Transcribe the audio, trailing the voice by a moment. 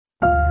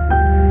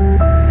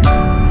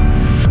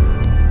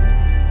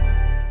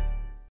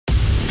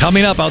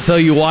Coming up, I'll tell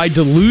you why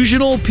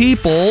delusional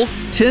people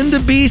tend to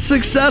be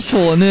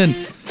successful. And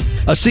then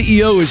a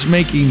CEO is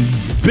making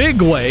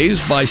big waves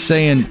by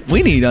saying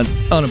we need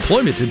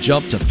unemployment to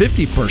jump to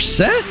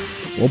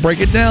 50%. We'll break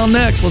it down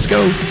next. Let's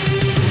go.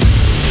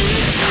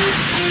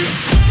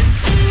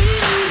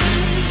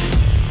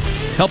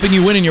 Helping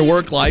you win in your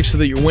work life so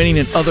that you're winning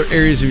in other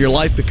areas of your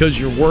life, because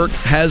your work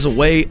has a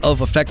way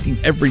of affecting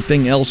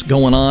everything else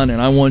going on.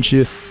 And I want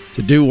you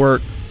to do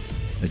work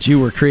that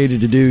you were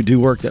created to do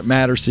work that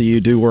matters to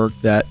you, do work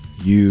that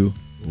you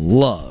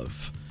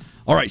love.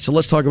 All right, so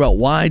let's talk about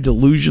why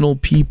delusional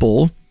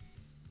people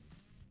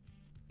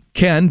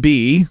can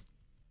be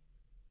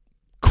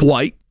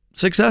quite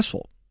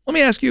successful. Let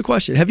me ask you a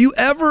question. Have you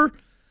ever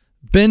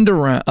been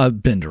around?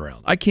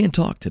 I can't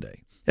talk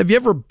today. Have you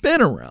ever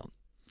been around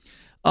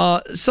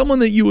someone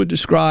that you would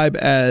describe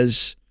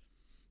as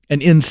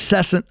an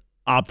incessant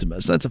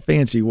optimist? That's a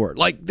fancy word.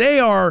 Like, they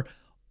are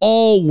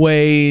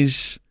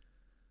always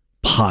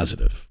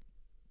positive.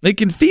 It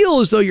can feel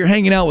as though you're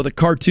hanging out with a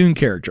cartoon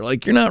character.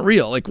 Like, you're not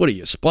real. Like, what are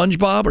you,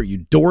 SpongeBob? Are you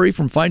Dory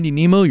from Finding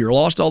Nemo? You're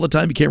lost all the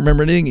time. You can't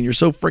remember anything, and you're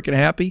so freaking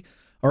happy.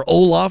 Or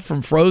Olaf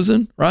from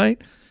Frozen,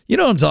 right? You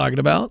know what I'm talking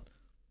about.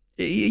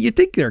 You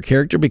think they're a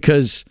character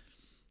because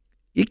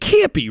it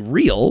can't be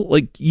real.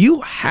 Like, you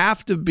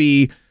have to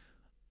be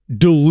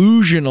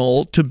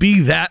delusional to be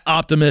that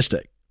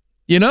optimistic.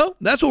 You know?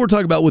 That's what we're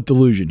talking about with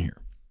delusion here.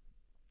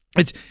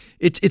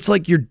 It's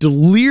like you're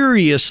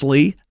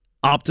deliriously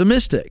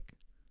optimistic.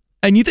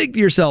 And you think to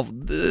yourself,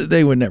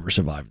 they would never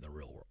survive in the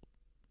real world,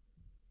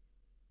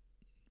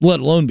 let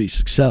alone be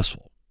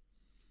successful,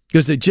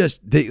 because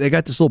they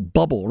got this little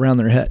bubble around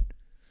their head.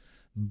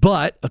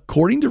 But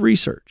according to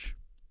research,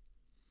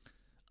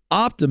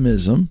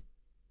 optimism,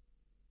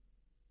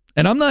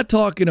 and I'm not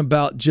talking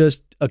about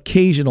just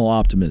occasional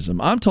optimism,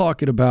 I'm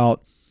talking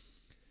about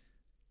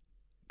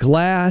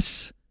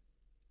glass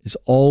is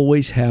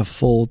always half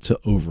full to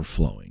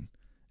overflowing.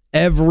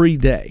 Every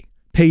day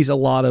pays a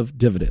lot of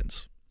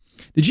dividends.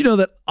 Did you know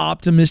that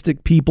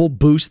optimistic people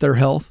boost their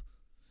health,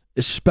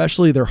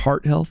 especially their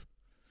heart health?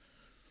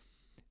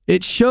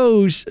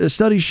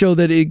 Studies show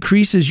that it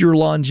increases your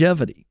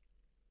longevity.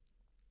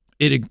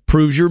 It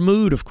improves your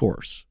mood, of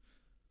course.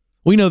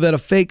 We know that a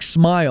fake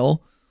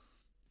smile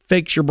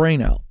fakes your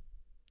brain out.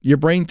 Your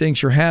brain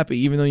thinks you're happy,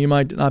 even though you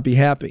might not be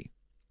happy,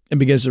 and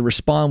begins to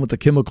respond with the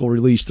chemical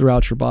release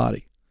throughout your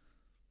body.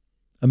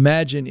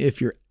 Imagine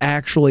if you're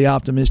actually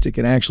optimistic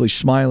and actually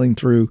smiling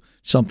through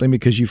something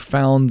because you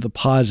found the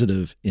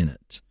positive in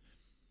it.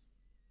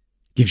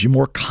 Gives you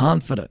more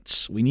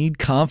confidence. We need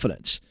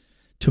confidence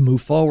to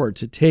move forward,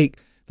 to take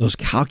those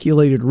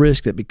calculated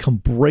risks that become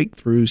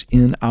breakthroughs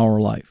in our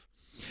life.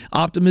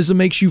 Optimism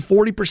makes you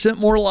 40%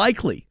 more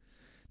likely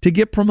to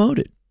get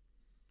promoted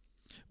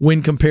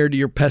when compared to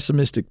your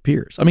pessimistic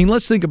peers. I mean,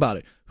 let's think about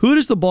it. Who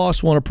does the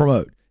boss want to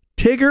promote?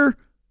 Tigger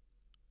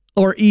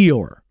or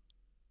Eeyore?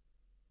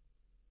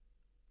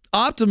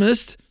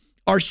 Optimists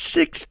are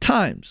 6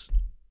 times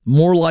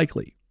more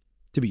likely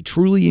to be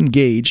truly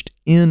engaged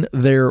in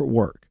their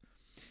work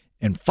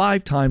and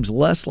 5 times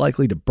less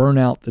likely to burn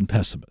out than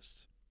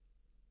pessimists.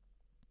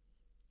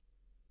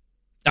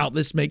 Now,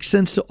 this makes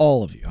sense to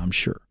all of you, I'm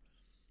sure.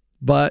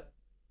 But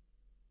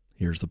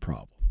here's the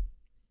problem.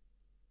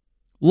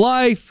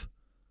 Life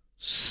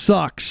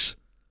sucks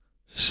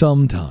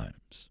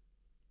sometimes.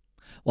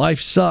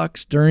 Life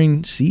sucks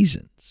during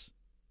seasons.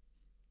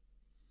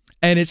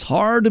 And it's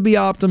hard to be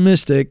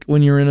optimistic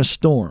when you're in a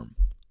storm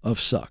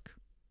of suck.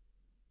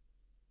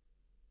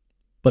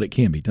 But it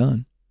can be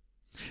done.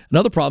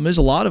 Another problem is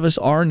a lot of us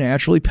are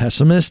naturally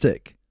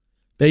pessimistic.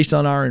 Based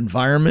on our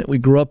environment we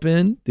grew up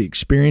in, the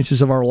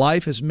experiences of our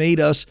life has made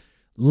us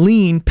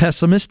lean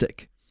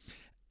pessimistic.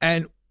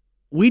 And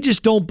we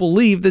just don't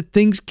believe that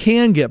things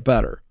can get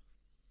better.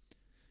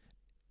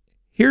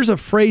 Here's a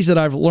phrase that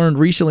I've learned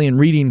recently in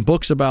reading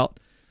books about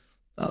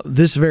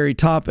this very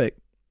topic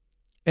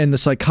and the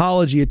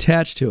psychology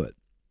attached to it.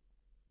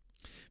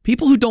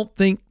 People who don't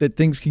think that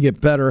things can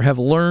get better have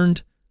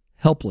learned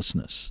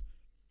helplessness.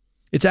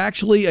 It's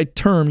actually a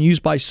term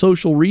used by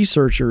social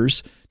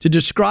researchers to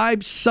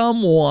describe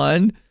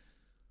someone,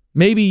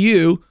 maybe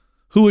you,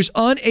 who is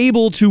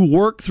unable to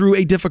work through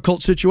a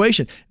difficult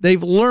situation.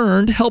 They've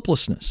learned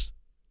helplessness.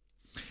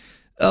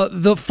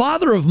 The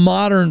father of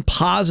modern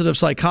positive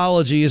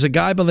psychology is a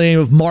guy by the name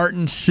of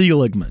Martin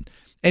Seligman.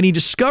 And he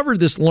discovered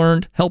this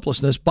learned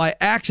helplessness by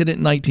accident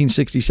in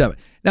 1967.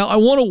 Now, I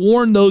want to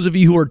warn those of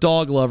you who are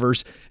dog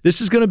lovers,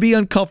 this is going to be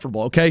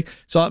uncomfortable, okay?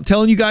 So I'm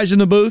telling you guys in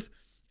the booth,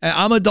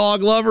 I'm a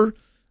dog lover.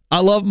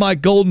 I love my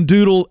golden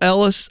doodle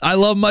Ellis. I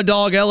love my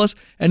dog Ellis.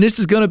 And it's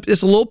a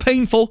little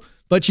painful,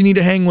 but you need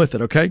to hang with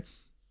it, okay?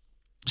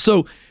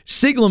 So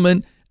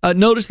Seligman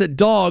noticed that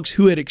dogs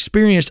who had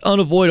experienced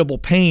unavoidable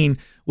pain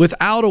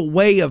without a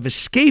way of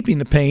escaping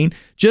the pain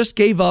just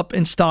gave up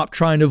and stopped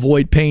trying to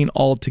avoid pain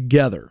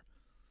altogether.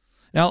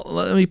 Now,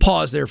 let me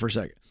pause there for a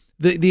second.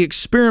 The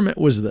experiment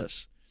was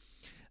this.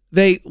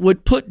 They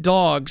would put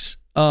dogs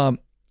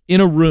in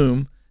a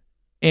room,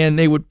 and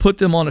they would put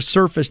them on a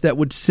surface that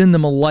would send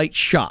them a light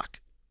shock.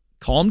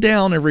 calm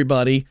down,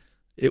 everybody.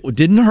 It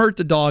didn't hurt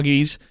the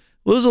doggies.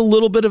 It was a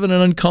little bit of an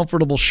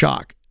uncomfortable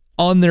shock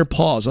on their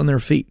paws, on their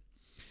feet.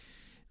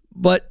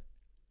 But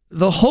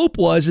the hope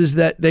is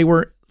that they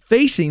were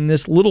facing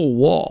this little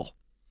wall.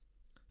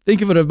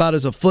 Think of it about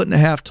as a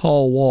 1.5 foot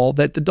tall wall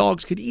that the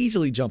dogs could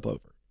easily jump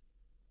over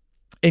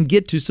and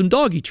get to some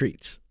doggy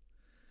treats.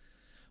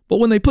 But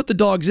when they put the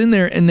dogs in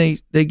there and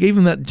they gave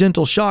them that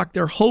gentle shock,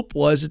 their hope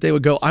was that they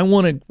would go, I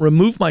want to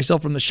remove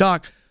myself from the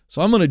shock,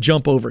 so I'm going to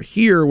jump over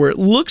here where it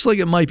looks like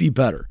it might be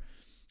better.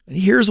 And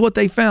here's what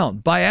they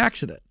found by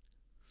accident.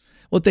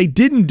 What they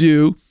didn't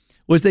do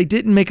was they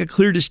didn't make a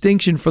clear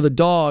distinction for the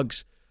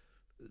dogs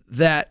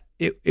that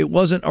it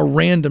wasn't a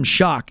random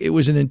shock. It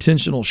was an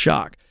intentional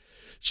shock.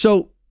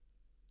 So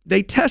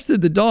they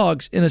tested the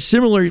dogs in a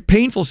similar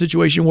painful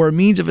situation where a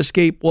means of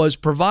escape was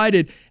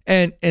provided,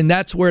 and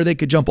that's where they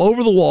could jump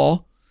over the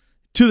wall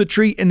to the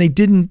treat, and they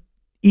didn't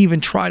even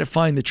try to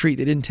find the treat.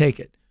 They didn't take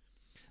it.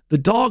 The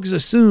dogs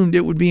assumed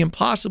it would be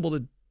impossible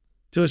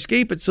to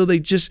escape it, so they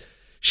just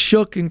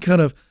shook and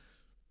kind of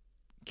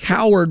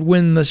cowered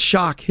when the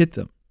shock hit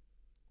them.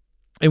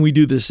 And we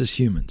do this as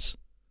humans.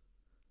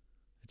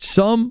 At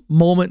some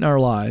moment in our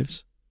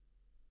lives,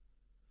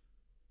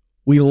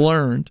 we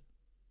learned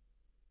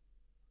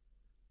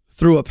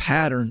through a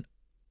pattern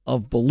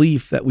of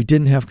belief that we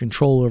didn't have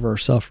control over our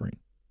suffering.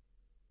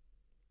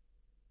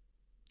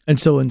 And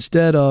so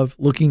instead of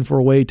looking for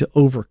a way to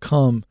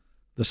overcome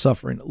the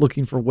suffering,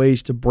 looking for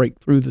ways to break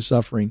through the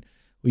suffering,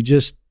 we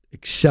just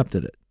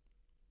accepted it.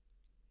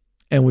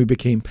 And we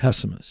became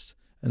pessimists.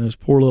 And those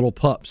poor little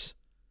pups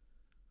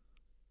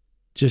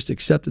just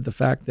accepted the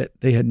fact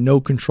that they had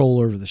no control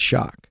over the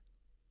shock.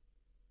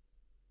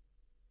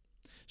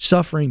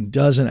 Suffering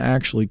doesn't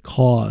actually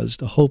cause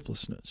the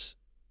hopelessness,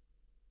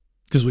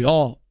 because we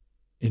all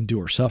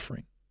endure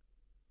suffering.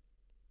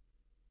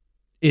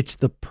 It's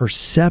the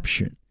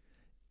perception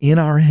in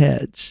our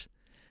heads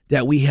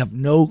that we have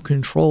no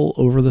control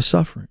over the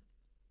suffering.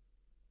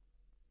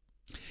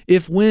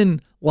 If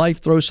when life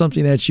throws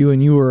something at you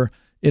and you are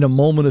in a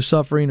moment of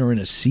suffering or in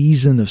a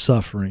season of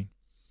suffering,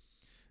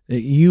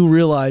 that you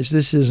realize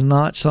this is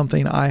not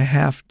something I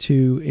have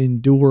to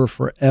endure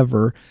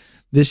forever,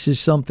 this is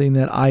something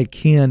that I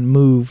can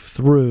move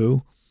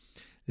through,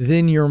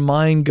 then your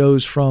mind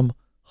goes from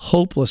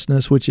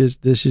hopelessness, which is,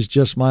 this is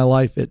just my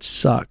life, it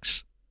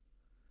sucks.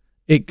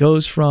 It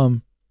goes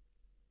from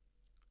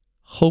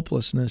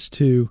hopelessness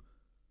to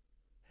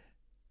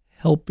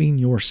helping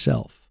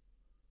yourself.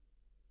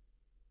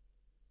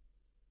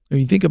 When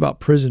you think about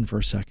prison for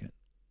a second,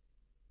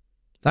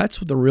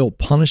 that's what the real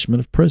punishment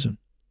of prison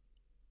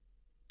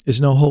is.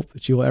 No hope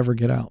that you'll ever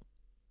get out.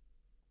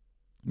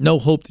 No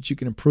hope that you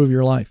can improve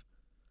your life.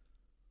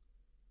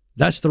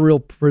 That's the real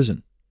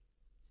prison.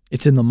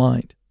 It's in the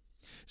mind.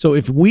 So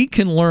if we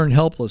can learn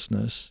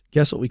helplessness,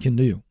 guess what we can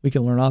do? We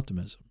can learn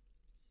optimism.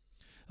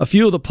 A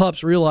few of the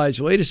pups realized,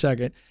 wait a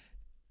second,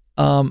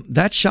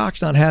 that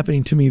shock's not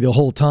happening to me the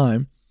whole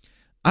time.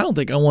 I don't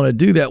think I want to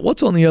do that.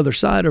 What's on the other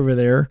side over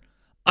there?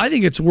 I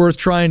think it's worth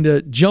trying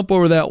to jump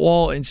over that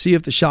wall and see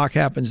if the shock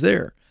happens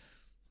there.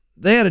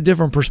 They had a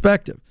different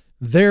perspective.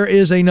 There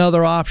is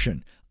another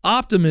option.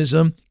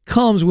 Optimism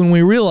comes when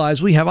we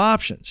realize we have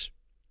options.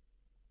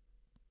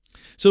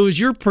 So as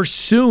you're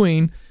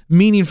pursuing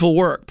meaningful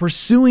work,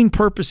 pursuing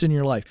purpose in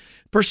your life,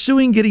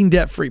 pursuing getting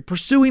debt-free,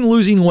 pursuing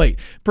losing weight,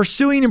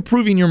 pursuing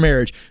improving your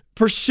marriage,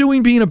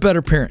 pursuing being a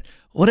better parent,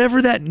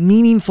 whatever that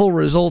meaningful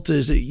result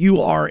is that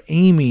you are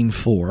aiming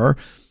for,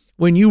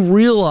 when you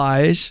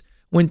realize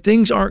when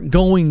things aren't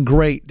going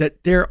great,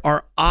 that there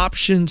are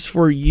options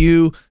for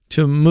you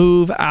to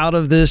move out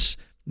of this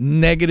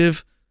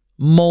negative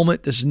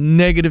moment, this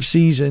negative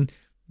season,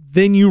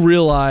 then you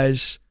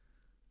realize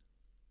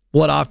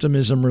what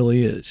optimism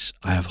really is.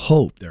 I have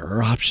hope. There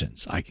are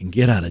options. I can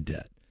get out of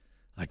debt.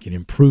 I can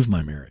improve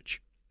my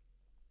marriage.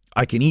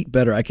 I can eat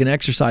better. I can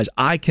exercise.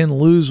 I can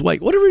lose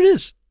weight, whatever it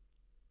is.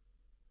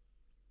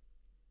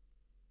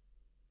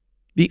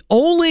 The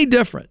only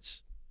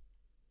difference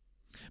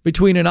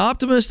between an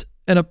optimist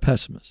and a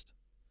pessimist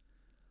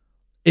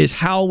is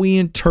how we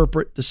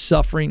interpret the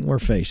suffering we're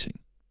facing.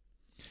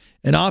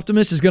 An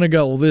optimist is going to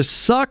go, well, this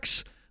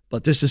sucks,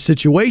 but this is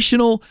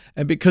situational,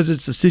 and because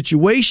it's a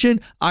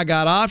situation, I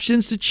got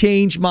options to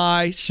change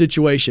my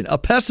situation. A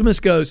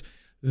pessimist goes,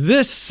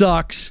 this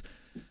sucks.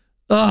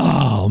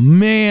 Oh,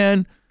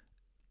 man.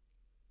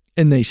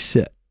 And they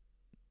sit.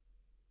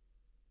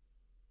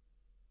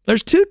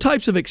 There's two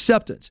types of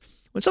acceptance.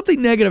 When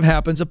something negative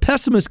happens, a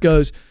pessimist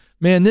goes,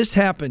 man, this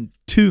happened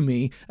to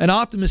me. An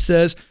optimist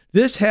says,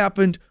 this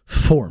happened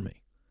for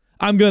me.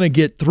 I'm going to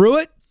get through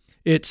it.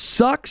 It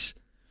sucks,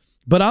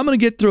 but I'm going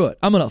to get through it.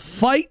 I'm going to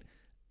fight,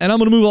 and I'm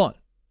going to move on.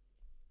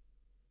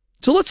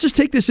 So let's just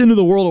take this into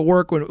the world of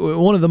work, when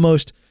one of the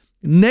most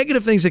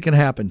negative things that can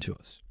happen to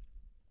us,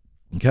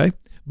 okay,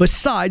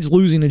 besides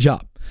losing a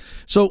job.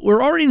 So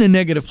we're already in a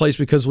negative place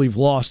because we've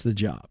lost the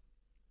job,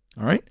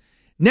 all right?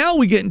 Now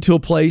we get into a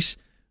place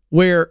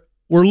where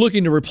we're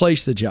looking to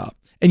replace the job,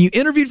 and you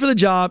interviewed for the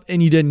job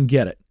and you didn't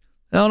get it.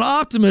 Now, an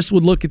optimist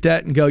would look at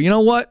that and go, you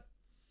know what?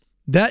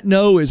 That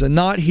no is a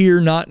not here,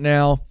 not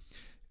now.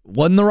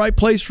 Wasn't the right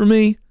place for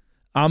me.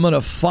 I'm going to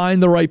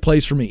find the right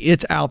place for me.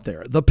 It's out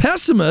there. The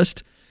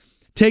pessimist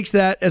takes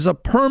that as a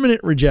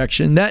permanent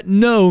rejection. That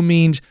no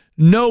means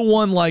no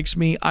one likes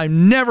me.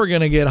 I'm never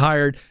going to get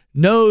hired.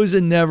 No's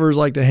and nevers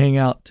like to hang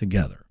out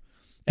together.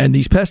 And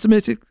these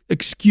pessimistic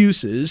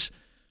excuses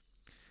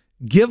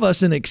give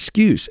us an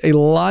excuse, a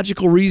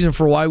logical reason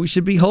for why we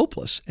should be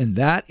hopeless. And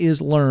that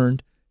is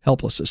learned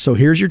helplessness. So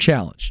here's your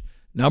challenge.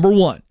 Number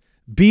one,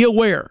 be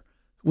aware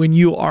when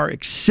you are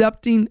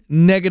accepting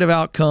negative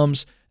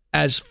outcomes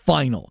as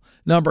final.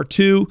 Number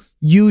two,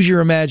 use your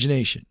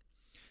imagination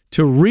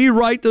to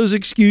rewrite those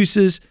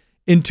excuses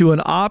into an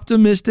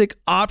optimistic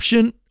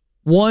option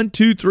 1,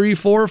 2, 3,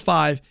 4, or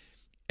 5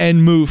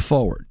 and move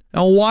forward.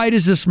 Now, why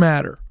does this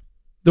matter?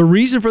 The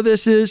reason for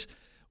this is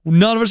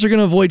none of us are going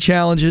to avoid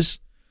challenges,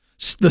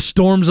 the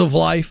storms of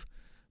life,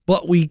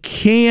 but we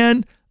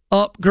can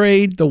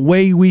upgrade the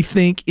way we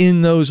think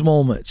in those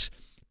moments.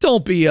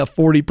 Don't be a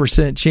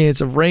 40% chance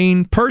of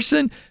rain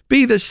person.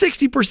 Be the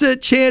 60%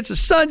 chance of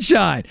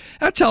sunshine.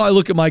 That's how I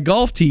look at my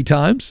golf tee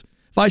times.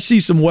 If I see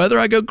some weather,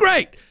 I go,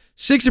 great.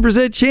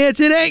 60%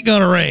 chance it ain't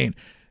going to rain.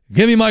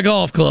 Give me my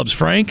golf clubs,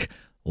 Frank.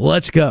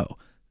 Let's go.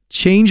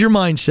 Change your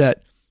mindset.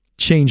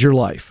 Change your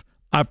life.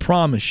 I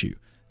promise you,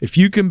 if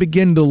you can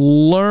begin to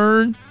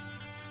learn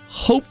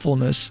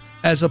hopefulness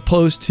as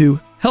opposed to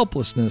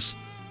helplessness,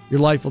 your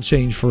life will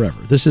change forever.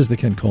 This is the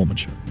Ken Coleman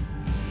Show.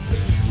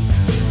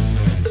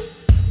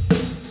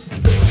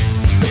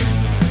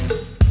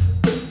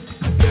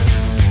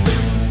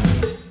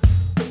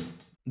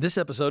 This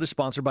episode is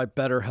sponsored by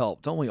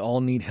BetterHelp. Don't we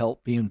all need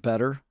help being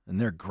better? And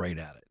they're great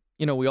at it.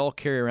 You know, we all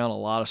carry around a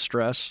lot of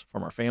stress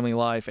from our family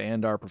life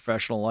and our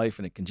professional life,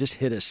 and it can just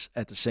hit us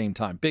at the same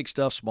time. Big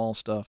stuff, small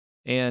stuff.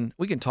 And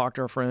we can talk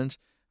to our friends,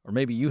 or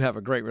maybe you have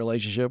a great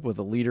relationship with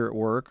a leader at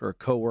work or a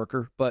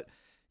coworker, but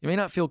you may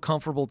not feel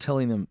comfortable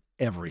telling them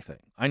everything.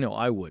 I know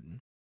I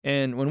wouldn't.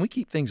 And when we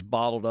keep things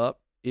bottled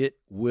up, it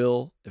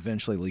will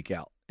eventually leak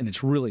out, and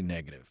it's really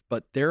negative.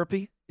 But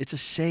therapy, it's a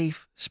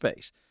safe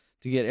space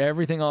to get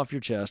everything off your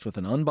chest with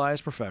an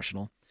unbiased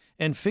professional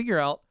and figure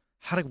out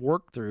how to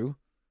work through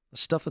the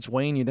stuff that's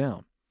weighing you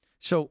down.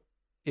 So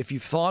if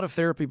you've thought of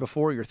therapy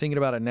before, you're thinking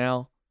about it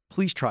now,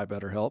 please try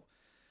BetterHelp.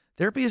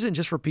 Therapy isn't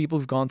just for people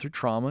who've gone through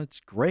trauma. It's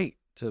great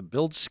to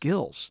build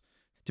skills,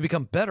 to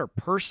become better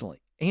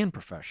personally and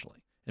professionally.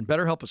 And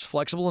BetterHelp is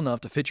flexible enough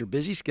to fit your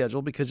busy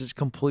schedule because it's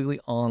completely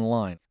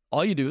online.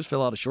 All you do is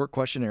fill out a short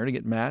questionnaire to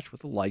get matched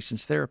with a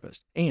licensed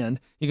therapist. And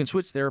you can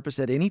switch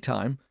therapists at any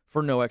time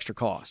for no extra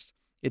cost.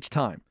 It's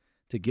time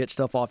to get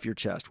stuff off your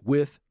chest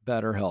with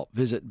BetterHelp.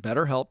 Visit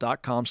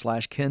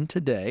BetterHelp.com/Ken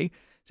today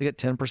to get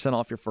 10%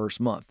 off your first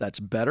month. That's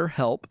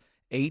BetterHelp,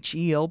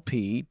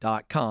 HELP.com/Ken.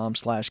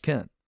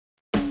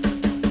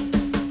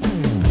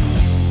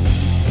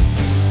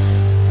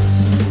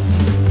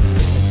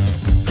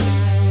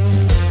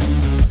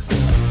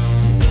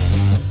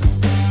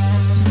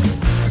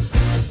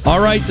 All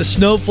right, the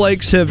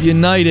snowflakes have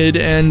united,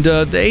 and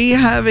they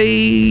have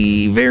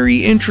a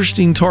very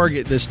interesting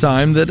target this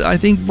time that I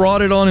think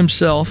brought it on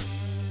himself.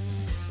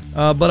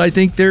 But I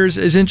think there's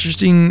as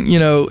interesting,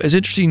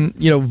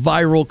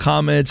 viral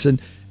comments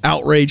and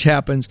outrage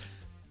happens.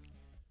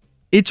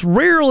 It's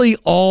rarely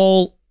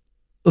all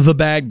the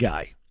bad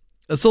guy.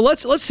 So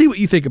let's see what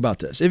you think about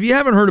this. If you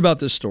haven't heard about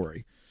this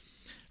story,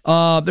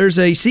 there's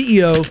a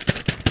CEO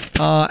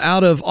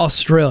out of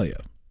Australia,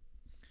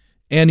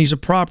 and he's a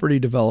property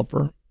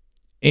developer.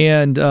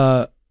 And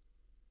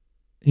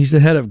he's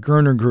the head of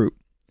Gurner Group.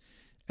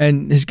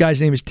 And his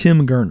guy's name is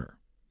Tim Gurner.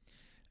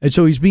 And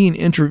so he's being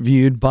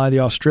interviewed by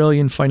the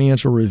Australian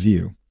Financial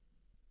Review.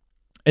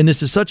 And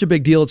this is such a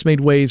big deal, it's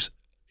made waves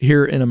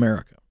here in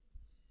America.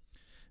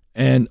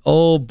 And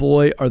oh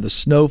boy, are the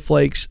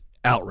snowflakes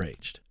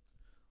outraged.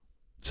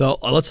 So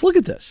let's look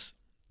at this.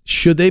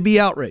 Should they be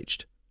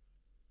outraged?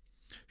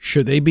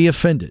 Should they be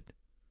offended?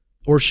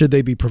 Or should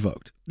they be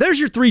provoked? There's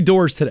your three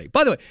doors today.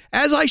 By the way,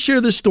 as I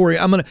share this story,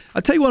 I'll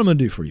tell you what I'm going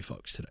to do for you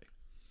folks today.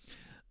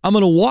 I'm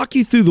going to walk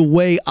you through the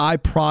way I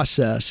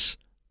process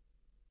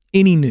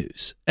any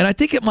news. And I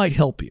think it might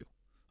help you.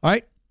 All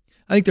right?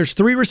 I think there's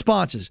three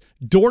responses.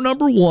 Door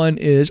number one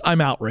is I'm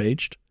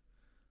outraged.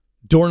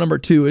 Door number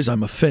two is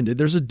I'm offended.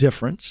 There's a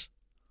difference.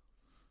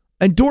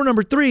 And door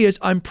number three is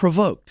I'm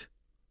provoked.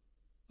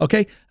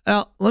 Okay?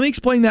 Now, let me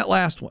explain that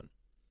last one.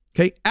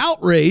 Okay?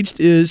 Outraged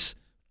is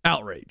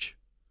outrage.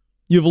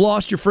 You've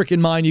lost your freaking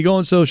mind. You go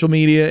on social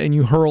media and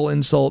you hurl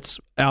insults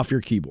off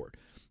your keyboard.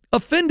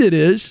 Offended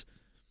is,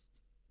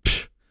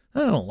 I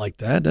don't like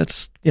that.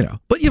 That's,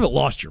 but you haven't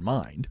lost your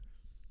mind.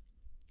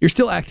 You're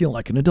still acting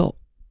like an adult.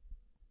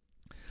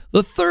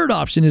 The third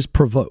option is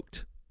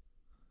provoked.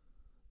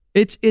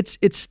 It's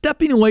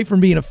stepping away from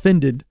being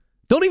offended.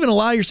 Don't even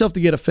allow yourself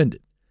to get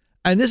offended.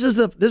 And this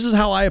is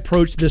how I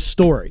approach this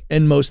story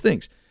and most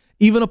things.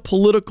 Even a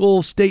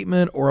political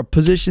statement or a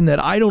position that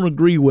I don't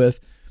agree with,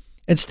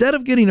 instead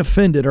of getting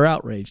offended or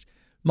outraged,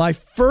 my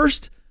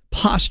first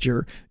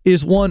posture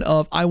is one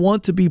of I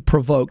want to be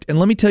provoked. And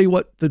let me tell you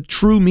what the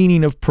true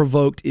meaning of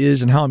provoked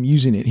is and how I'm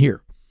using it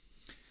here.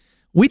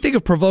 We think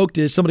of provoked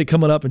as somebody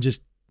coming up and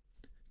just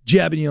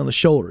jabbing you on the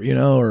shoulder,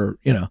 or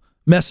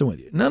messing with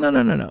you.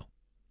 No.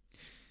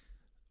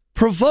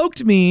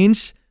 Provoked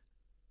means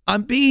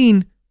I'm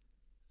being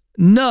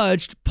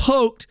nudged,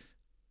 poked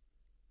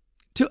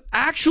to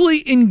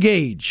actually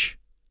engage.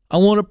 I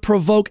want to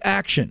provoke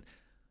action.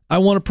 I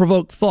want to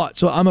provoke thought.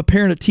 So I'm a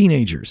parent of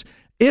teenagers.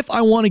 If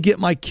I want to get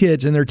my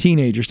kids and their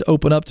teenagers to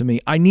open up to me,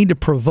 I need to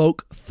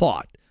provoke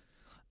thought.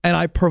 And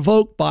I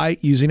provoke by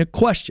using a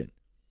question.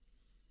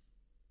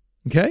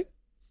 Okay?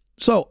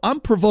 So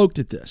I'm provoked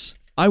at this.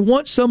 I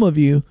want some of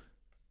you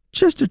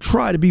just to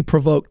try to be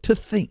provoked to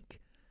think.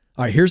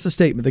 All right, here's the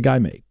statement the guy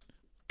made.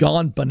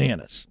 Gone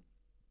bananas.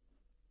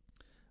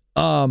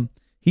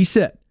 He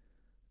said,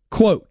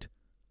 quote,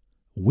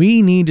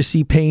 "We need to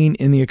see pain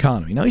in the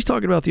economy." Now, he's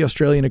talking about the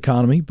Australian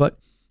economy, but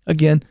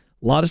again,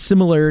 a lot of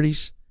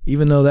similarities,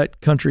 even though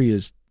that country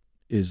is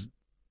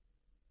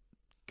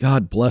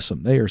God bless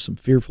them, they are some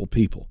fearful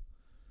people.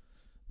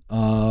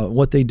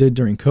 What they did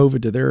during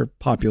COVID to their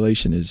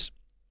population is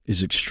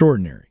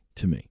extraordinary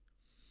to me.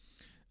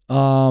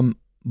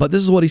 But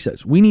this is what he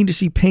says. We need to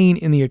see pain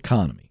in the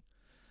economy.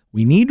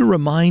 We need to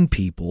remind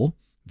people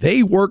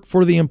they work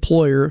for the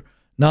employer,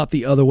 not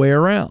the other way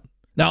around.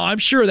 Now, I'm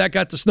sure that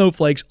got the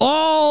snowflakes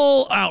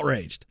all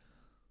outraged.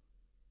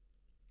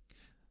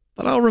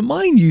 But I'll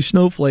remind you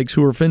snowflakes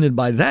who are offended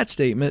by that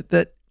statement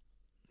that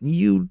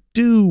you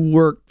do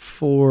work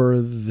for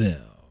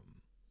them.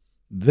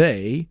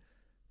 They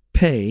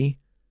pay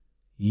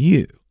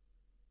you.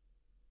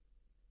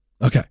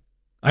 Okay.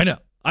 I know.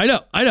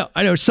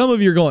 Some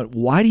of you are going,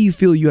 why do you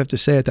feel you have to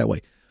say it that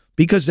way?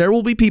 Because there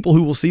will be people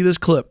who will see this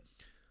clip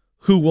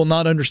who will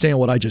not understand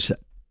what I just said.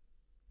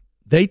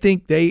 They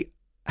think they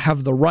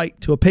have the right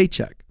to a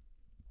paycheck.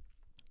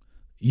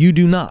 You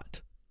do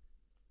not.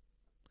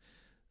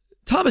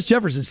 Thomas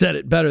Jefferson said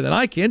it better than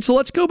I can, so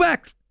let's go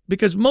back.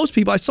 Because most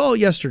people, I saw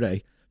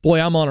yesterday, boy,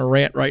 I'm on a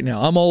rant right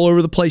now. I'm all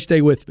over the place.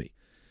 Stay with me.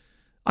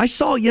 I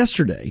saw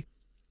yesterday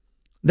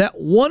that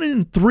 1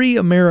 in 3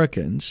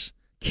 Americans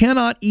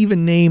cannot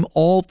even name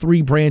all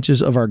 3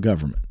 branches of our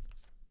government.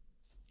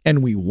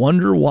 And we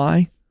wonder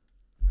why.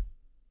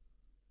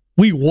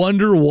 We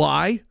wonder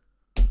why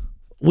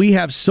we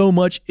have so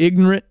much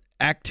ignorant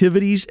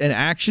activities and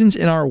actions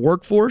in our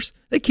workforce.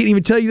 They can't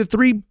even tell you the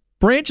 3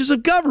 branches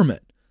of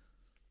government.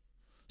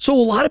 So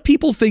a lot of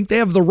people think they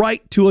have the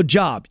right to a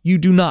job. You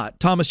do not.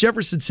 Thomas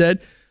Jefferson said,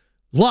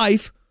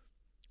 life,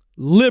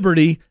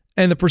 liberty,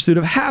 and the pursuit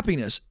of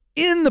happiness.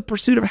 In the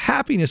pursuit of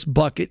happiness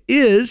bucket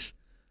is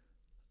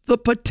the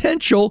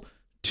potential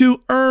to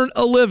earn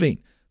a living.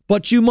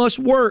 But you must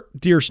work,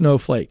 dear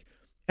snowflake,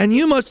 and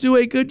you must do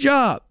a good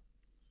job,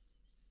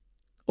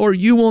 or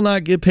you will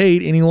not get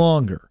paid any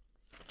longer.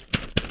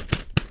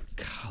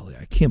 Golly,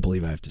 I can't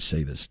believe I have to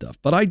say this stuff,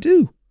 but I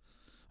do.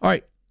 All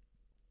right.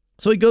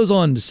 So he goes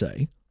on to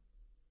say,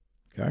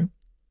 okay,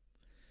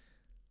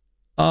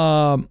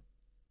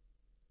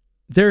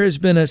 there has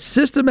been a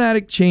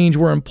systematic change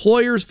where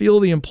employers feel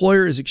the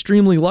employer is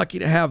extremely lucky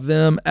to have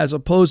them as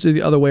opposed to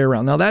the other way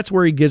around. Now, that's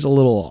where he gets a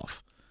little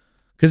off,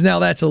 because now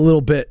that's a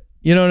little bit,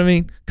 you know what I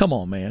mean? Come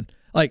on, man.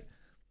 Like,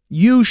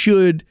 you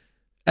should,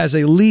 as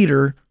a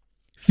leader,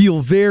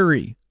 feel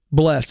very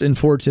blessed and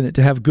fortunate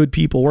to have good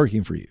people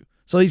working for you.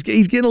 So he's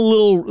getting a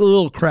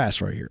little crass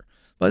right here.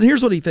 But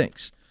here's what he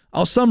thinks.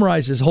 I'll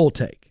summarize his whole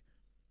take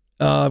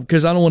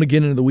because I don't want to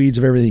get into the weeds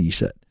of everything he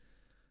said.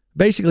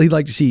 Basically, he'd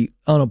like to see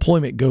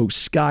unemployment go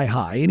sky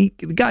high, and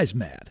the guy's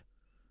mad.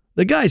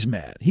 The guy's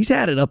mad. He's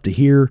had it up to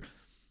here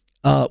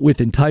with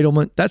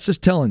entitlement. That's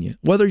just telling you.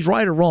 Whether he's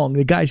right or wrong,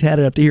 the guy's had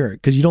it up to here,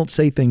 because you don't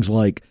say things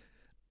like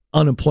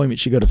unemployment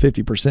should go to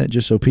 50%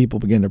 just so people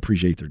begin to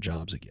appreciate their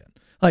jobs again.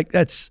 Like,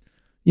 that's,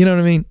 you know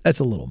what I mean? That's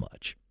a little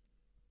much.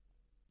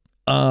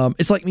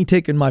 It's like me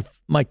taking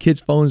my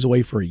kids' phones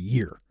away for a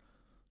year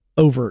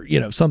over,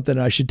 something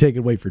I should take it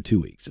away for 2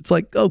 weeks. It's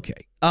like,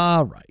 okay,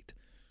 all right.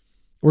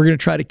 We're going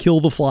to try to kill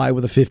the fly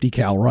with a 50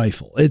 cal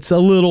rifle. It's a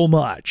little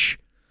much.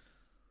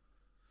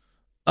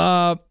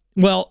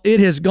 Well, it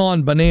has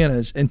gone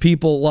bananas, and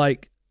people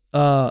like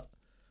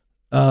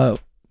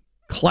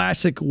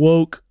classic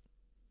woke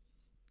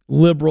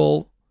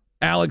liberal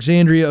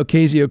Alexandria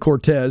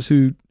Ocasio-Cortez,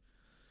 who,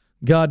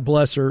 God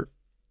bless her,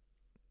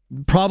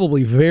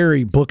 probably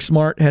very book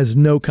smart, has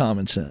no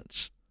common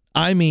sense.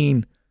 I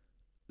mean,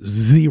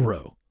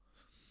 zero.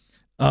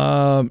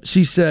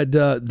 She said,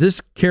 this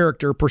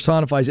character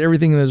personifies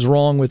everything that is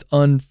wrong with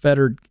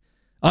unfettered.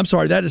 I'm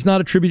sorry, that is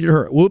not attributed to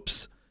her.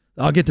 Whoops.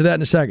 I'll get to that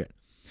in a second.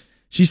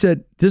 She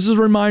said, this is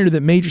a reminder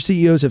that major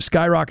CEOs have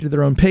skyrocketed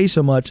their own pay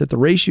so much that the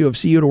ratio of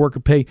CEO to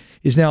worker pay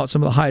is now at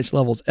some of the highest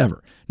levels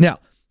ever. Now,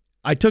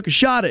 I took a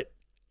shot at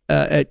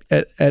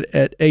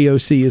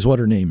AOC is what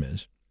her name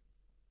is.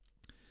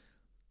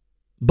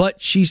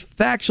 But she's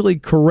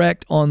factually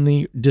correct on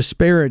the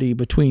disparity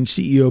between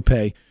CEO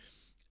pay.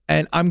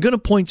 And I'm going to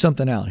point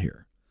something out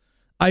here.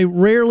 I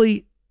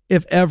rarely,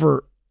 if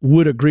ever,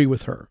 would agree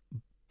with her.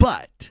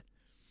 But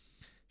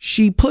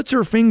she puts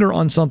her finger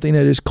on something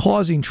that is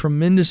causing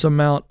tremendous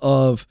amount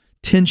of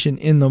tension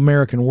in the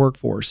American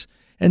workforce.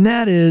 And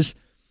that is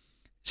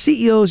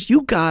CEOs,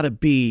 you gotta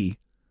be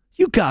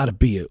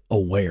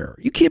aware.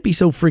 You can't be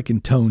so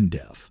freaking tone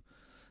deaf.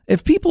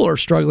 If people are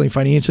struggling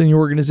financially in your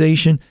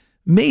organization,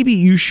 maybe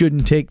you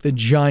shouldn't take the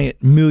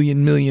giant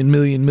million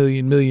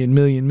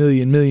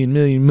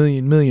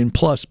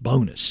plus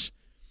bonus.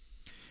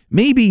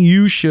 Maybe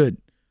you should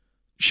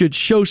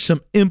show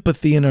some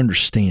empathy and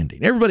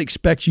understanding. Everybody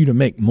expects you to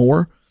make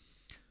more,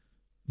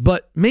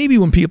 but maybe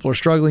when people are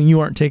struggling, you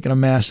aren't taking a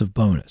massive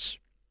bonus.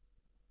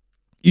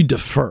 You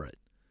defer it.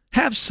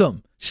 Have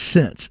some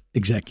sense,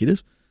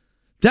 executives.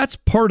 That's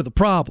part of the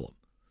problem.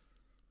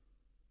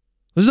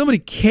 Because nobody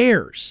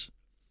cares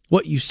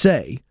what you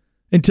say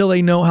until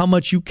they know how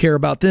much you care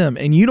about them.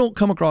 And you don't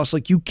come across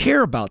like you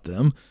care about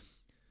them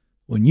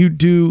when you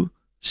do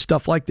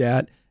stuff like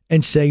that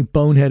and say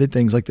boneheaded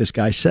things like this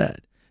guy said.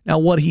 Now,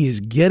 what he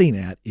is getting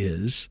at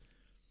is,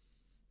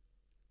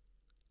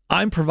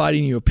 I'm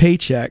providing you a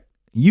paycheck.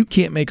 You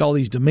can't make all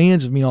these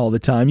demands of me all the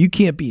time. You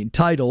can't be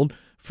entitled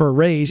for a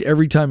raise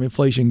every time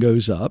inflation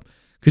goes up,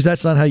 because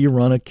that's not how you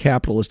run a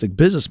capitalistic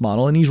business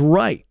model. And he's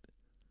right.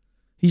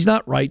 He's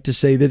not right to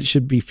say that it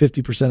should be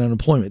 50%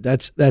 unemployment.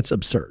 That's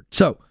absurd.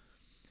 So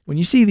when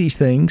you see these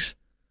things,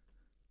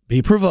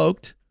 be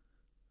provoked.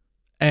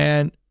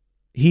 And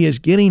he is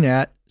getting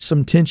at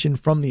some tension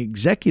from the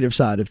executive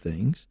side of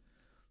things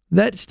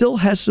that still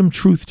has some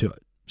truth to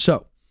it.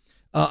 So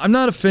I'm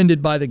not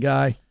offended by the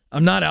guy.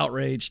 I'm not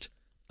outraged.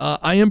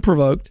 I am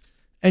provoked,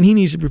 and he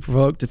needs to be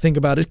provoked to think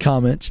about his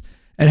comments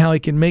and how he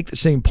can make the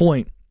same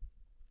point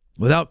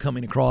without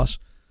coming across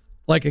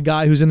like a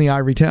guy who's in the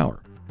ivory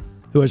tower,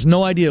 who has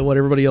no idea what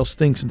everybody else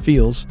thinks and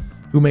feels,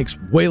 who makes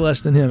way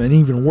less than him and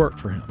even work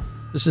for him.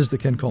 This is the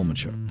Ken Coleman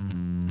Show.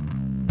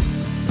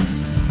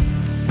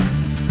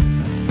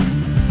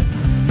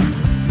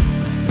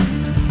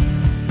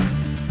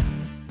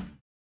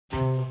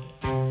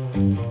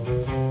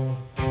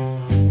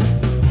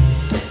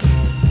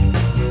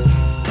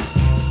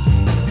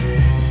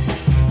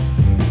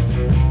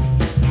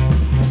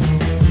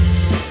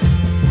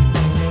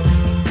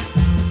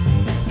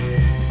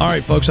 All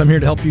right, folks, I'm here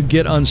to help you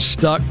get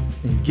unstuck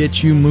and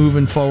get you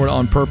moving forward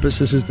on purpose.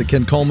 This is the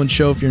Ken Coleman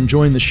Show. If you're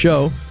enjoying the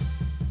show,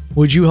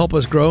 would you help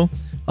us grow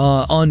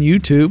on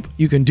YouTube?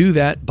 You can do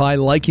that by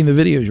liking the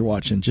videos you're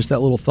watching. Just that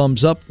little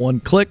thumbs up,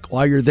 one click.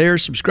 While you're there,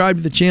 subscribe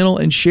to the channel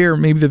and share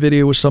maybe the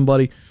video with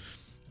somebody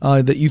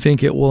that you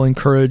think it will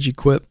encourage,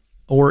 equip,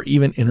 or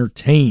even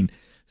entertain.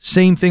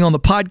 Same thing on the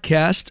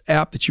podcast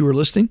app that you are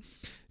listening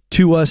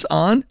to us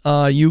on.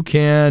 You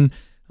can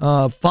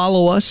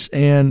follow us,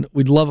 and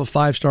we'd love a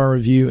 5-star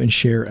review and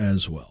share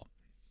as well.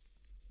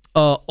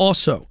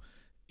 Also,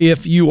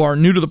 if you are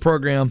new to the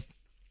program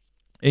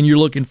and you're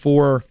looking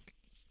for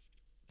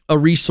a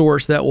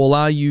resource that will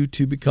allow you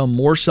to become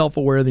more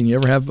self-aware than you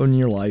ever have been in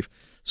your life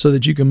so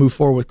that you can move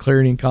forward with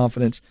clarity and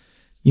confidence,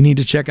 you need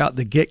to check out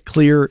the Get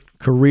Clear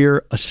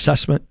Career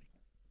Assessment.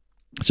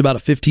 It's about a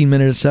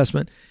 15-minute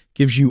assessment.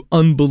 Gives you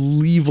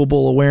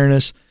unbelievable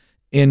awareness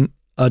and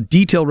a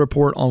detailed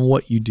report on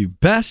what you do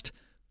best,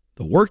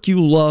 the work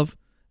you love,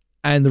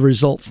 and the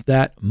results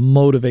that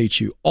motivate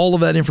you. All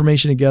of that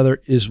information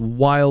together is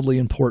wildly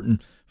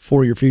important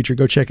for your future.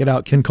 Go check it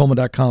out,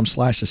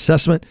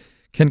 kencoleman.com/assessment,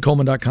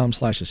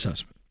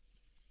 kencoleman.com/assessment.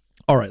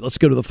 All right, let's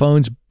go to the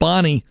phones.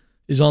 Bonnie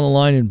is on the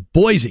line in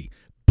Boise.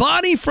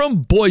 Bonnie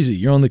from Boise,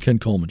 you're on the Ken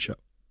Coleman Show.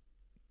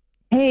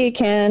 Hey,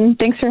 Ken.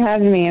 Thanks for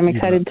having me. I'm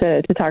excited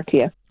to talk to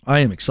you. I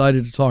am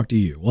excited to talk to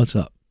you. What's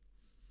up?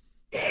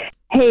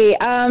 Hey,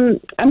 I'm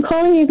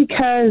calling you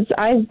because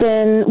I've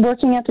been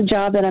working at the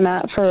job that I'm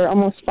at for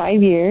almost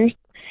 5 years,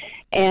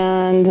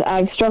 and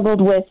I've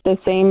struggled with the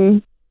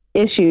same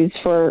issues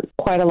for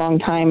quite a long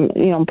time,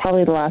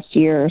 probably the last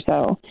year or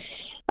so.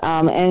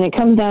 And it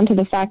comes down to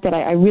the fact that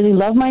I really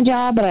love my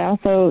job,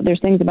 but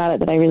there's things about it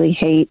that I really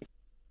hate.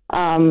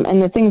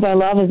 And the things I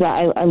love is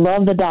that I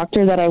love the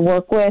doctor that I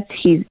work with.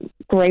 He's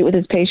great with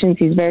his patients.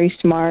 He's very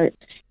smart.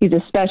 He's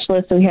a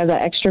specialist, so he has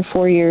that extra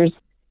 4 years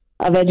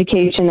of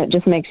education that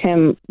just makes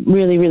him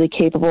really, really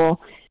capable.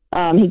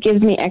 He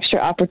gives me extra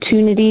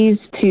opportunities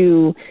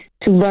to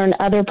learn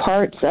other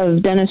parts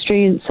of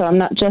dentistry. So I'm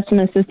not just an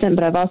assistant,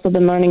 but I've also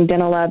been learning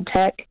dental lab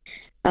tech,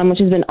 which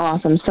has been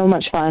awesome. So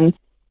much fun.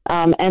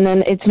 And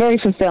then it's very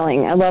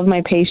fulfilling. I love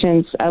my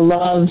patients.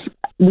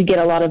 We get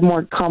a lot of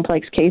more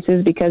complex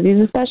cases because he's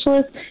a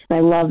specialist, and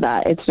I love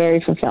that. It's very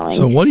fulfilling.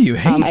 So what do you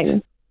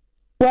hate?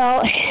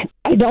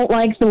 I don't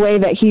like the way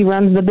that he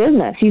runs the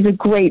business. He's a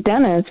great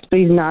dentist, but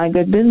he's not a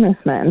good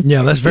businessman.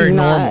 Yeah, that's very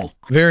normal.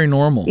 Very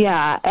normal.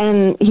 Yeah,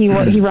 and he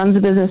runs the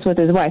business with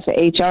his wife. The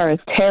HR is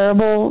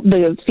terrible.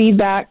 The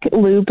feedback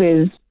loop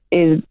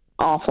is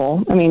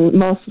awful. I mean,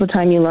 most of the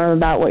time you learn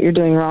about what you're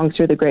doing wrong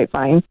through the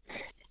grapevine.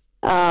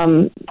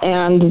 And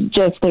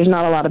just there's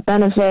not a lot of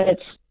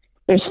benefits.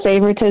 There's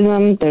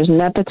favoritism. There's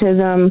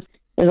nepotism.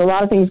 There's a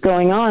lot of things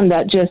going on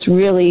that just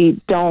really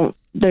don't.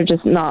 They're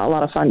just not a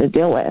lot of fun to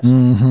deal with.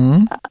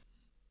 Mm-hmm.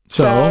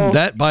 So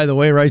that, by the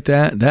way,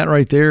 that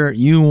right there,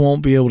 you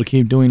won't be able to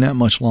keep doing that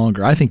much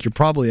longer. I think you're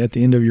probably at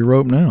the end of your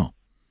rope now.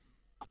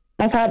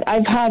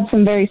 I've had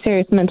some very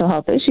serious mental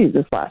health issues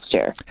this last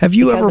year. Have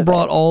you ever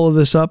brought all of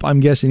this up? I'm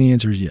guessing the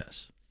answer is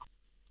yes.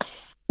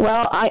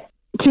 Well,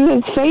 to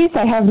his face,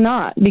 I have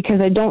not,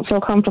 because I don't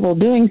feel comfortable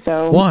doing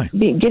so. Why?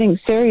 Getting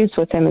serious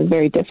with him is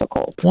very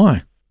difficult.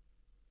 Why?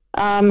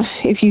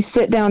 If you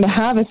sit down to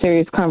have a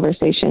serious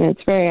conversation,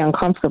 it's very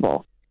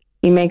uncomfortable.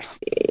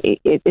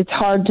 It's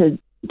hard to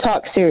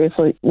talk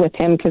seriously with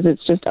him because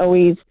it's just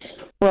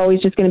we're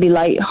always just going to be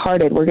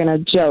lighthearted. We're going to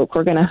joke.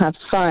 We're going to have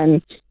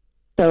fun.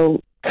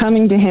 So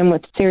coming to him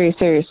with serious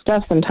intimidating.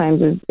 stuff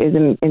sometimes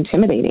is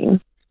intimidating.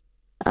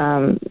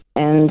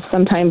 And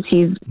sometimes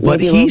he's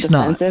maybe a little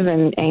defensive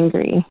and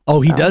angry.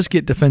 Oh, he does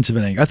get defensive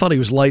and angry. I thought he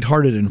was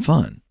lighthearted and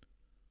fun.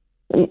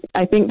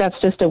 I think that's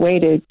just a way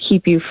to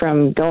keep you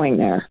from going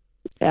there.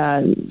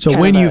 So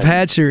when you've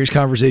had serious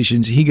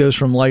conversations, he goes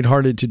from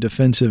lighthearted to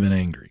defensive and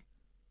angry.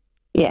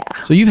 Yeah.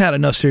 So you've had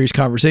enough serious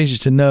conversations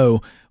to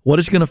know what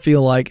it's going to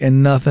feel like,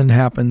 and nothing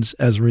happens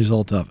as a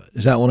result of it.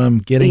 Is that what I'm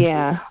getting?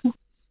 Yeah.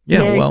 Yeah.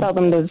 Very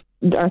seldom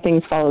are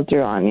things followed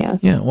through on. Yeah.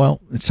 Yeah. Well,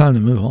 it's time to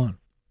move on.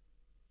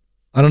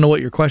 I don't know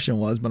what your question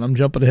was, but I'm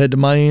jumping ahead to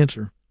my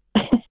answer.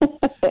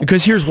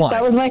 Because here's why.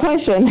 That was my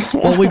question.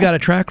 Well, we've got a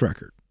track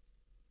record.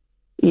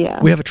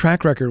 Yeah. We have a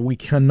track record we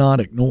cannot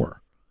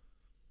ignore.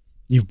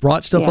 You've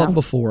brought stuff up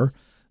before.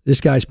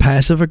 This guy's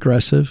passive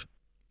aggressive.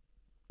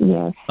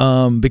 Yes.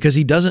 Because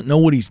he doesn't know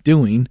what he's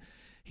doing.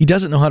 He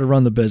doesn't know how to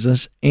run the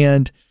business,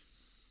 and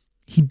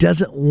he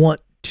doesn't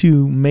want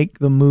to make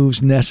the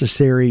moves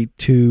necessary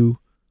to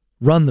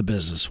run the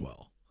business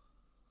well.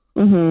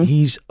 Mm-hmm.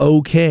 He's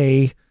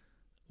okay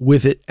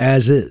with it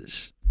as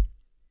is.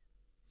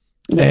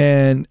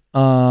 Yeah.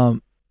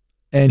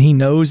 And he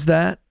knows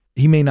that.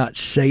 He may not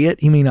say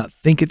it, he may not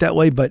think it that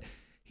way, but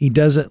he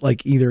doesn't,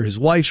 like, either his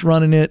wife's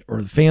running it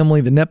or the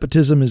family. The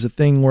nepotism is a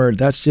thing where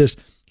that's just,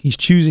 he's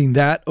choosing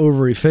that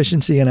over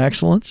efficiency and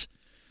excellence.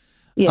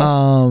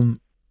 Yeah.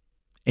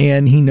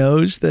 And he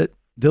knows that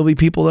there'll be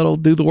people that'll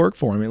do the work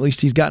for him. At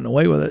least he's gotten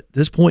away with it. At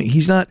this point,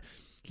 he's not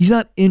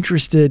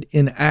interested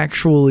in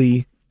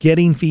actually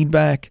getting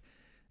feedback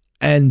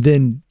and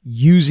then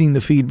using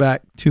the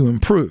feedback to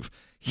improve.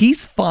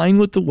 He's fine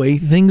with the way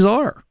things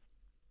are.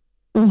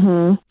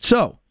 Mm-hmm.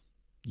 So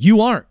you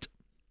aren't.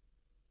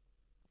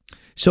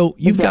 So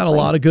you've got a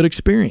lot of good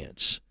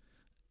experience,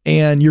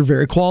 and you're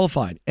very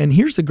qualified. And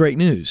here's the great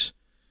news.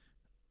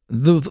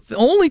 The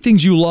only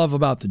things you love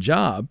about the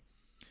job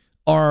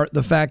are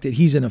the fact that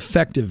he's an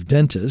effective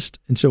dentist.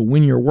 And so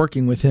when you're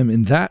working with him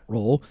in that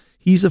role,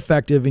 he's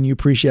effective, and you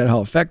appreciate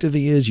how effective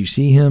he is. You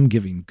see him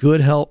giving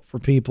good help for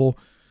people,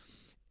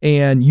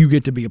 and you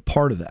get to be a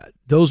part of that.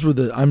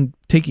 I'm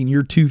taking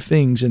your two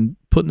things and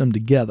putting them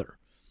together.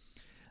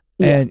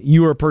 Yeah. And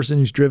you are a person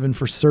who's driven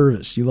for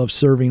service. You love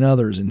serving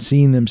others, and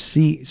seeing them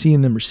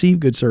receive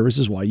good service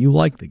is why you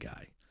like the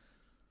guy.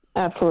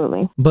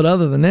 Absolutely. But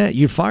other than that,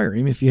 you'd fire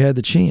him if you had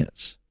the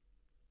chance.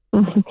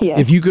 Yes.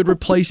 If you could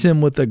replace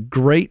him with a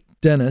great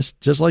dentist,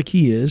 just like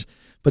he is,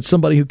 but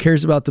somebody who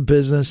cares about the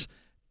business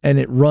and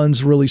it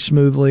runs really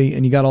smoothly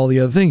and you got all the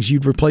other things,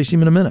 you'd replace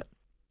him in a minute.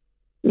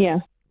 Yeah.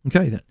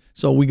 Okay, then.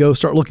 So we go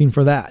start looking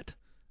for that.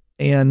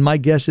 And my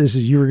guess is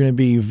you're going to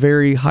be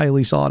very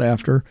highly sought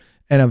after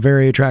and a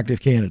very attractive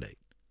candidate.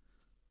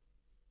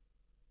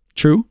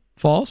 True?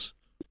 False?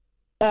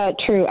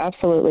 True,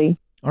 absolutely.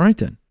 All right,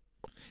 then.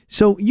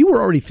 So you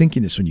were already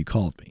thinking this when you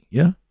called me,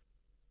 yeah?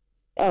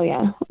 Oh,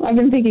 yeah. I've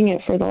been thinking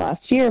it for the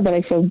last year, but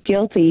I feel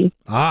guilty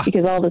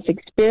because all this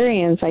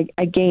experience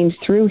I gained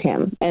through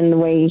him and the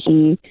way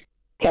he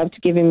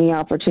kept giving me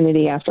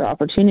opportunity after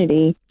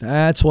opportunity.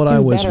 That's what I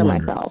was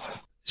wondering. Myself.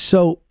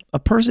 So a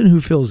person who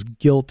feels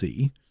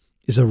guilty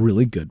is a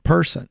really good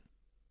person.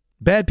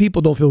 Bad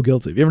people don't feel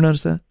guilty. Have you ever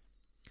noticed that?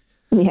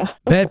 Yeah.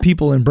 Bad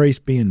people embrace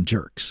being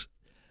jerks.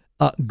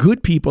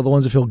 Good people are the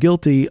ones that feel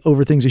guilty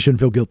over things they shouldn't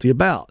feel guilty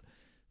about.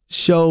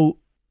 So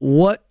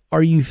what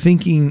are you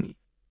thinking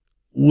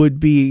would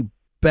be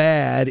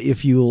bad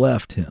if you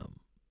left him?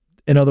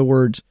 In other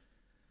words,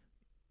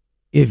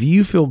 if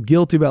you feel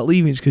guilty about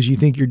leaving, it's because you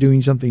think you're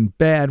doing something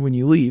bad when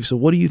you leave. So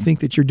what do you think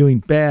that you're doing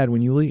bad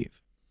when you leave?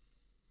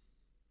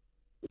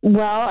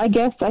 Well, I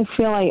guess I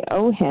feel I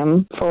owe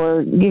him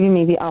for giving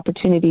me the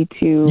opportunity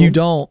to. You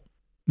don't.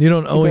 You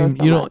don't owe him.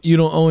 You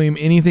don't owe him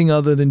anything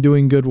other than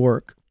doing good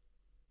work.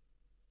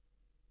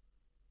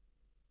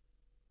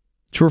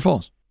 True or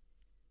false?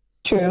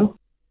 True.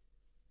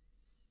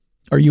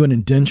 Are you an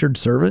indentured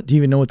servant? Do you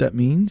even know what that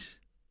means?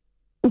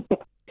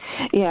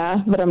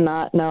 Yeah, but I'm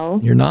not, no.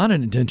 You're not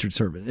an indentured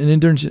servant. An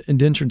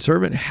indentured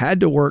servant had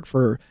to work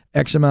for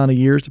X amount of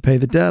years to pay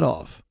the debt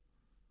off.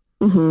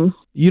 Mm-hmm.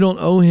 You don't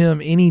owe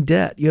him any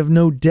debt. You have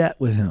no debt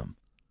with him.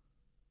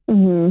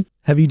 Mm-hmm.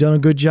 Have you done a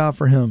good job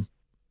for him?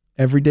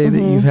 Every day that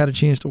you've had a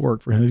chance to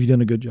work for him, have you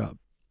done a good job?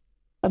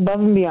 Above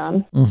and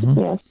beyond,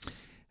 yes.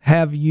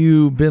 Have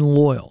you been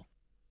loyal?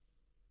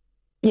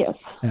 Yes.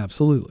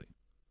 Absolutely.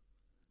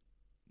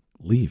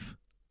 Leave.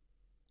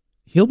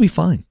 He'll be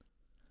fine.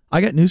 I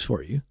got news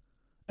for you.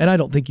 And I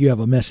don't think you have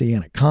a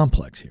messianic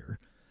complex here.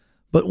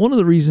 But one of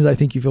the reasons I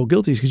think you feel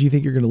guilty is because you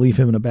think you're going to leave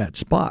him in a bad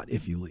spot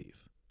if you leave.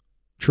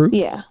 True?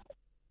 Yeah.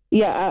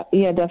 Yeah,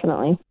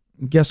 definitely.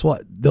 Guess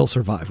what? They'll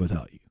survive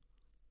without you.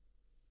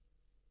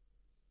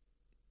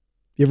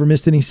 You ever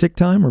missed any sick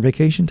time or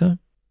vacation time?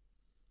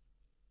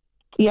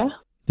 Yeah.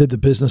 Did the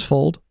business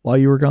fold while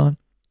you were gone?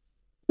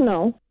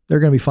 No. They're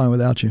going to be fine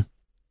without you.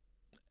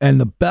 And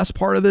the best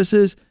part of this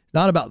is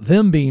not about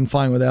them being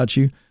fine without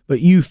you,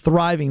 but you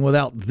thriving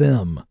without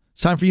them.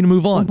 It's time for you to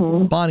move on.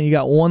 Mm-hmm. Bonnie, you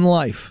got one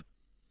life.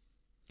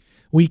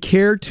 We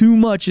care too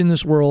much in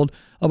this world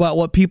about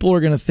what people are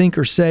going to think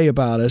or say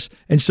about us,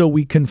 and so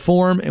we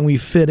conform and we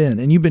fit in.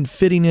 And you've been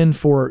fitting in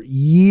for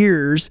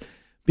years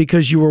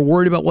because you were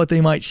worried about what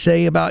they might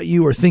say about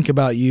you or think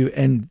about you,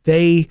 and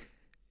they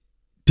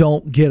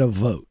don't get a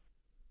vote.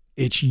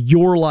 It's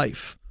your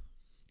life.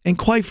 And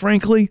quite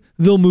frankly,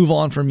 they'll move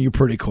on from you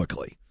pretty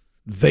quickly.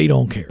 They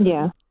don't care.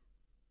 Yeah.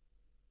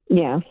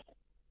 Yeah.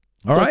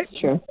 All right? That's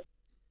true.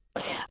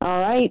 All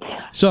right.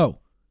 So,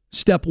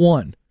 step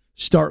 1,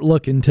 start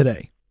looking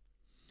today.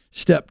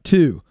 Step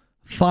 2,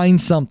 find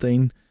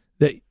something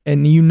that,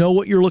 and you know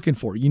what you're looking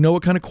for. You know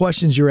what kind of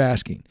questions you're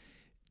asking.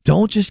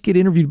 Don't just get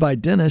interviewed by a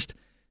dentist.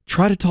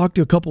 Try to talk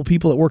to a couple of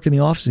people that work in the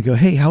office and go,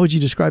 hey, how would you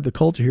describe the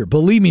culture here?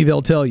 Believe me,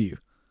 they'll tell you.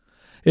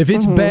 If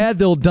it's bad,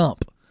 they'll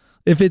dump.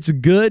 If it's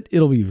good,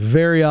 it'll be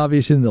very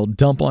obvious and they'll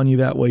dump on you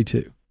that way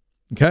too.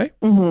 Okay?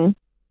 Mm-hmm.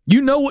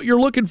 You know what you're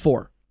looking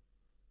for.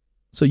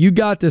 So you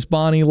got this,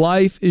 Bonnie.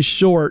 Life is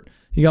short.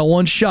 You got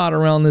one shot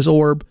around this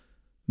orb.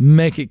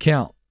 Make it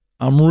count.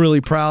 I'm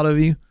really proud of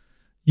you.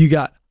 You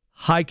got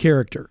high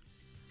character.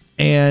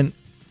 And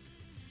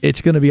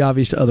it's going to be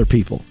obvious to other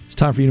people. It's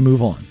time for you to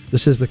move on.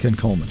 This is The Ken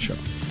Coleman Show.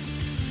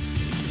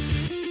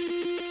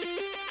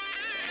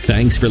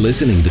 Thanks for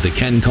listening to The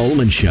Ken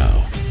Coleman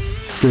Show.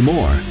 For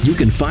more, you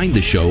can find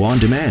the show on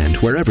demand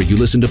wherever you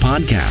listen to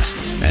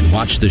podcasts and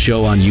watch the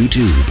show on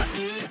YouTube.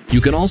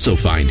 You can also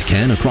find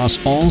Ken across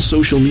all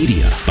social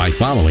media by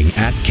following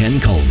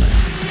 @Ken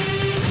Coleman.